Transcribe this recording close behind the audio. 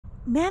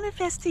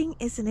Manifesting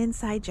is an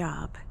inside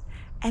job,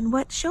 and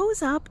what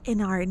shows up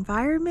in our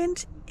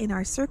environment, in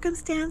our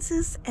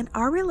circumstances, and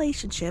our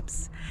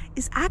relationships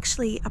is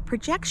actually a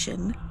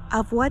projection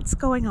of what's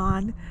going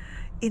on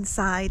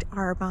inside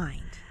our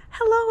mind.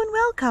 Hello and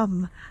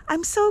welcome.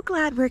 I'm so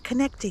glad we're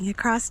connecting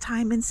across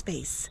time and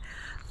space.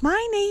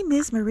 My name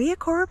is Maria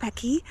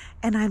Koropecki,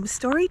 and I'm a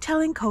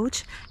storytelling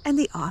coach and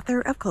the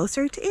author of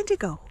Closer to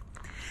Indigo.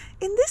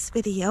 In this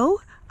video,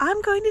 I'm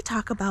going to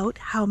talk about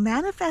how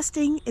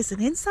manifesting is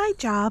an inside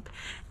job,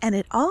 and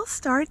it all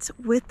starts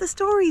with the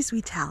stories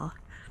we tell.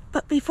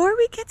 But before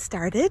we get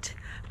started,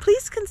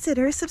 please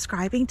consider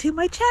subscribing to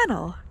my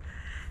channel.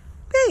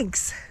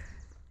 Thanks!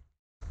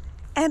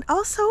 And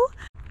also,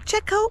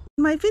 check out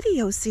my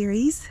video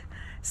series,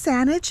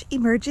 Saanich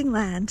Emerging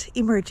Land,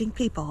 Emerging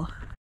People.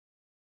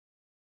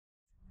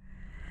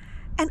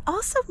 And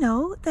also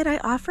know that I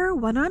offer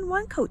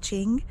one-on-one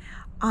coaching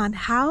on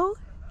how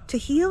to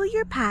heal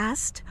your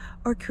past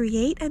or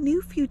create a new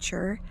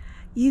future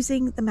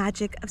using the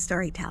magic of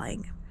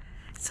storytelling.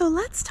 So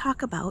let's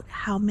talk about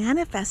how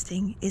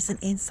manifesting is an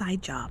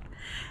inside job.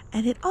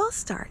 And it all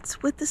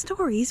starts with the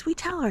stories we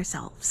tell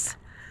ourselves.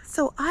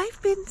 So I've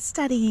been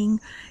studying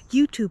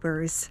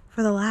YouTubers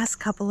for the last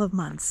couple of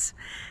months,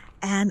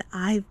 and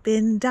I've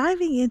been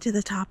diving into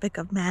the topic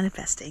of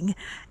manifesting,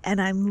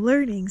 and I'm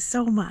learning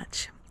so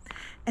much.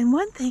 And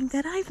one thing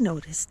that I've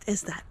noticed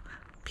is that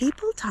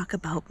people talk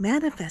about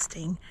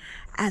manifesting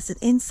as an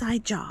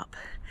inside job,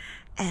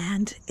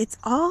 and it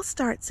all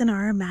starts in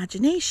our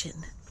imagination.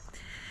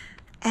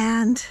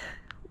 And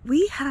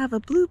we have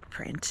a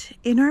blueprint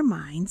in our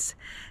minds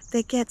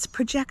that gets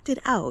projected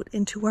out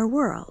into our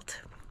world.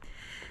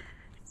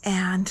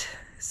 And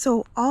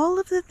so all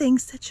of the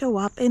things that show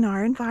up in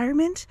our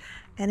environment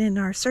and in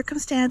our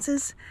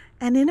circumstances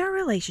and in our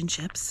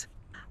relationships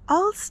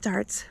all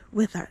starts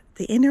with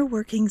the inner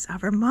workings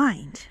of our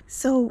mind.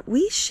 So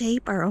we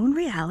shape our own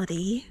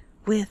reality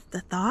with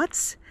the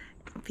thoughts,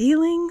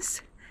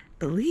 feelings,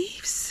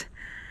 beliefs,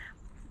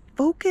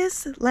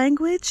 focus,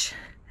 language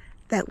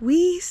that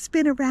we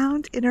spin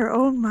around in our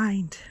own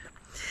mind.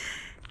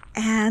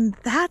 And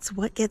that's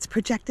what gets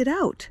projected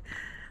out.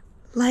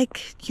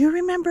 Like, you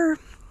remember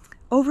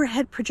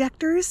overhead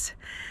projectors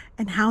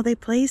and how they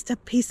placed a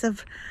piece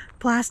of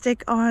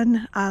plastic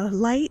on a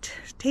light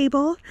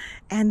table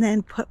and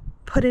then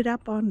put it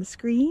up on the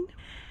screen,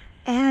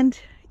 and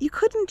you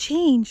couldn't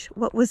change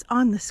what was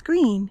on the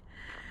screen.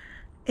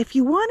 If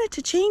you wanted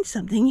to change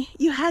something,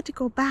 you had to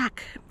go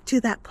back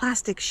to that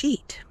plastic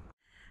sheet.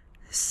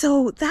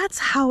 So that's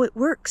how it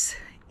works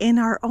in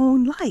our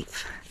own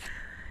life.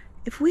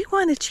 If we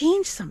want to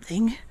change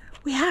something,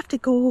 we have to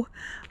go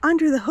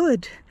under the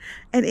hood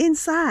and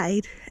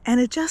inside and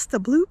adjust the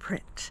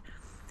blueprint.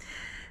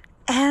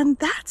 And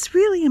that's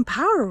really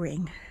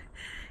empowering.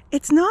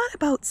 It's not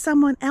about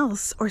someone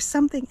else or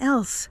something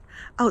else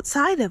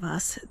outside of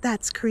us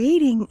that's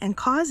creating and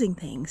causing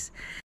things.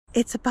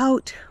 It's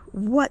about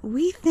what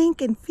we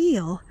think and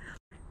feel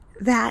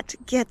that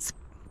gets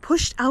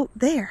pushed out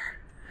there.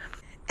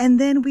 And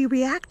then we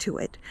react to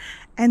it.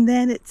 And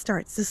then it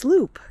starts this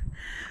loop.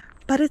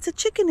 But it's a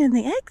chicken and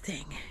the egg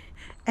thing.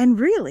 And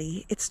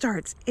really, it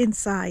starts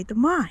inside the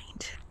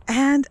mind.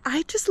 And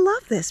I just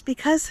love this,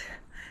 because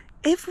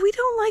if we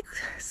don't like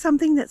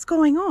something that's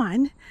going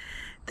on,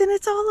 then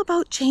it's all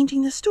about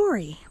changing the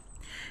story.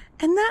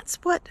 And that's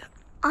what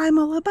I'm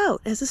all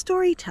about as a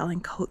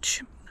storytelling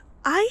coach.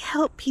 I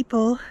help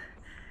people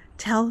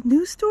tell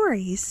new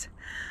stories,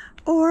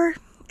 or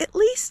at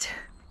least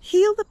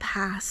heal the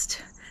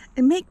past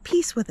and make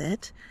peace with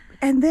it,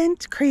 and then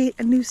to create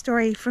a new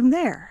story from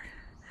there.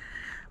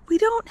 We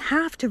don't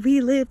have to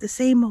relive the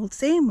same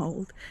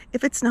old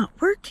if it's not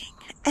working.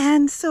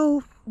 And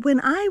so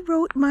when I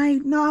wrote my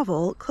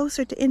novel,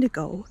 Closer to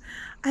Indigo,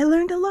 I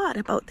learned a lot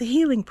about the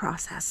healing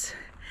process.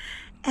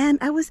 And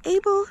I was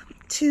able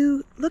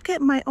to look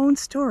at my own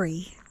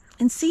story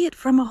and see it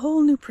from a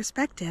whole new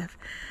perspective.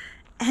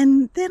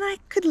 And then I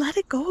could let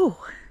it go.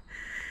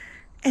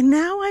 And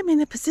now I'm in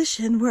a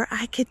position where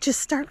I could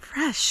just start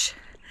fresh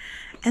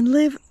and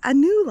live a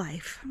new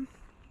life.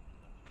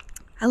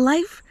 A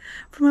life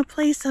from a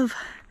place of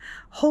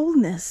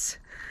wholeness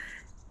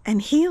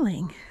and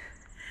healing.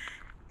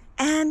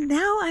 And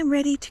now I'm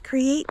ready to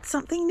create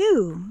something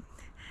new.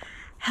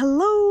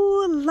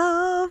 Hello,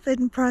 love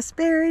and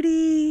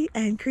prosperity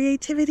and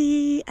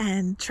creativity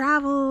and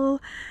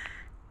travel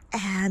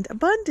and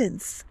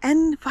abundance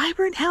and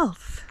vibrant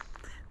health.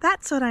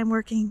 That's what I'm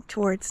working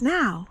towards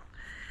now.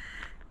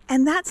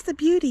 And that's the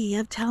beauty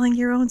of telling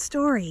your own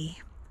story,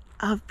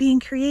 of being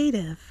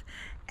creative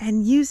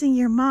and using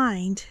your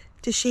mind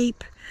to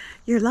shape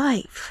your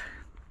life.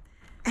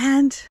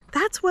 And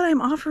that's what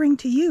I'm offering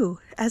to you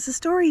as a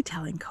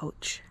storytelling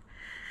coach.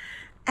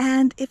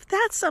 And if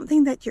that's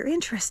something that you're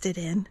interested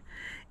in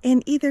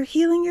either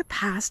healing your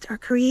past or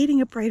creating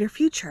a brighter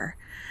future,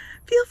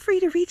 feel free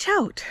to reach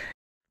out.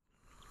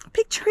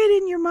 Picture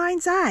it in your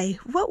mind's eye.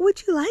 What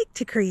would you like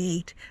to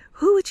create?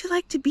 Who would you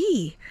like to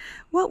be?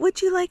 What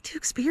would you like to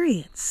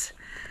experience?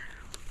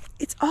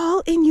 It's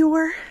all in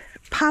your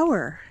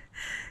power.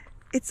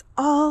 It's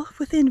all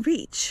within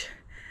reach.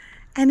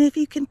 And if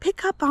you can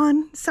pick up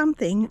on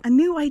something, a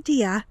new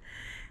idea,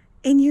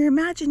 in your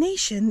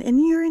imagination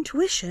and your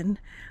intuition,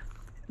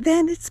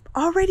 then it's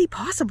already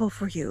possible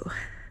for you.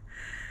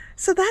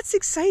 So that's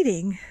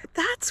exciting.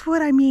 That's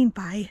what I mean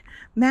by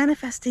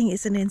manifesting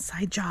is an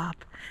inside job.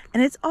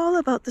 And it's all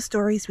about the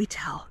stories we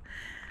tell.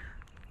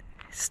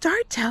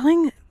 Start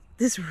telling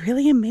this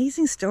really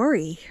amazing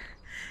story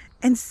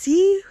and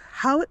see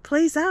how it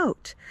plays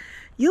out.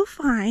 You'll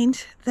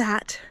find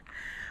that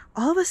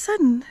all of a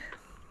sudden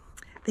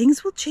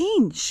things will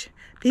change.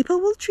 People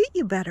will treat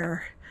you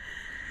better.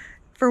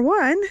 For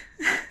one,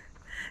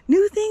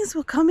 new things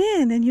will come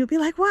in and you'll be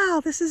like,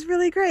 wow, this is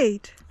really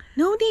great.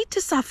 No need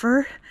to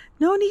suffer.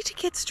 No need to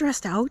get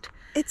stressed out.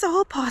 It's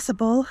all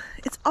possible.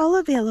 It's all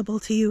available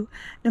to you,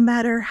 no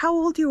matter how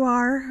old you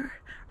are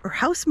or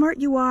how smart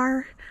you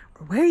are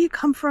or where you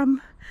come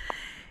from.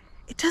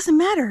 It doesn't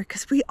matter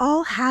because we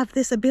all have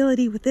this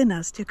ability within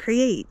us to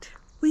create.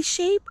 We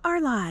shape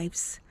our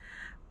lives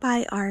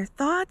by our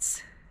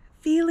thoughts,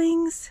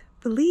 feelings,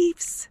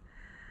 beliefs,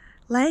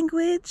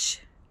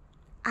 language,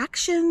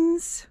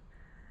 actions,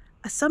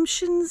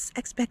 assumptions,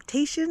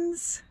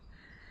 expectations.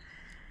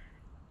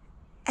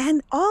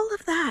 And all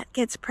of that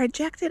gets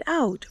projected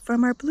out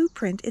from our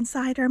blueprint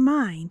inside our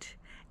mind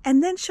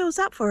and then shows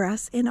up for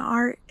us in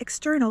our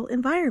external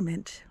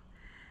environment.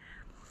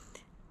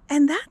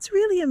 And that's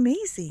really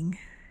amazing.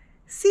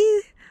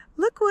 See,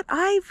 look what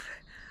I've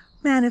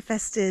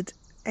manifested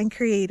and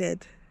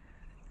created.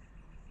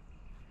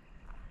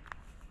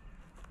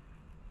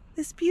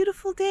 This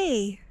beautiful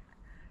day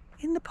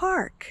in the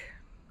park.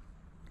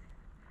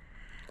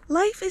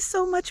 Life is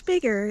so much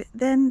bigger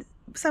than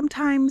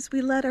sometimes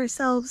we let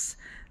ourselves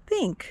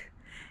think,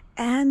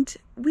 and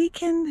we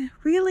can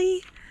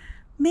really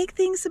make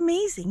things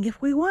amazing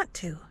if we want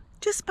to,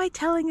 just by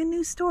telling a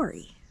new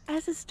story.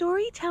 As a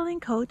storytelling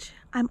coach,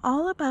 I'm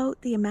all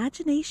about the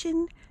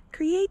imagination,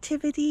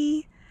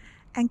 creativity,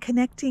 and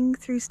connecting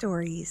through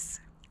stories.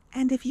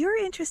 And if you're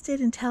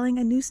interested in telling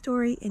a new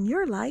story in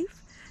your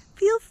life,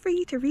 feel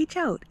free to reach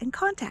out and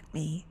contact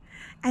me,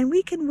 and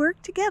we can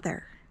work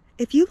together.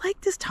 If you like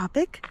this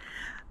topic,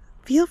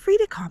 feel free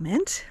to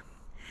comment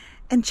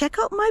and check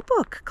out my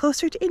book,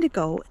 Closer to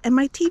Indigo, and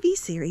my TV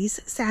series,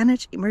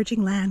 Saanich,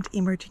 Emerging Land,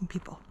 Emerging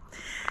People.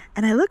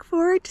 And I look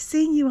forward to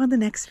seeing you on the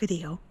next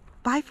video.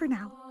 Bye for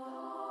now.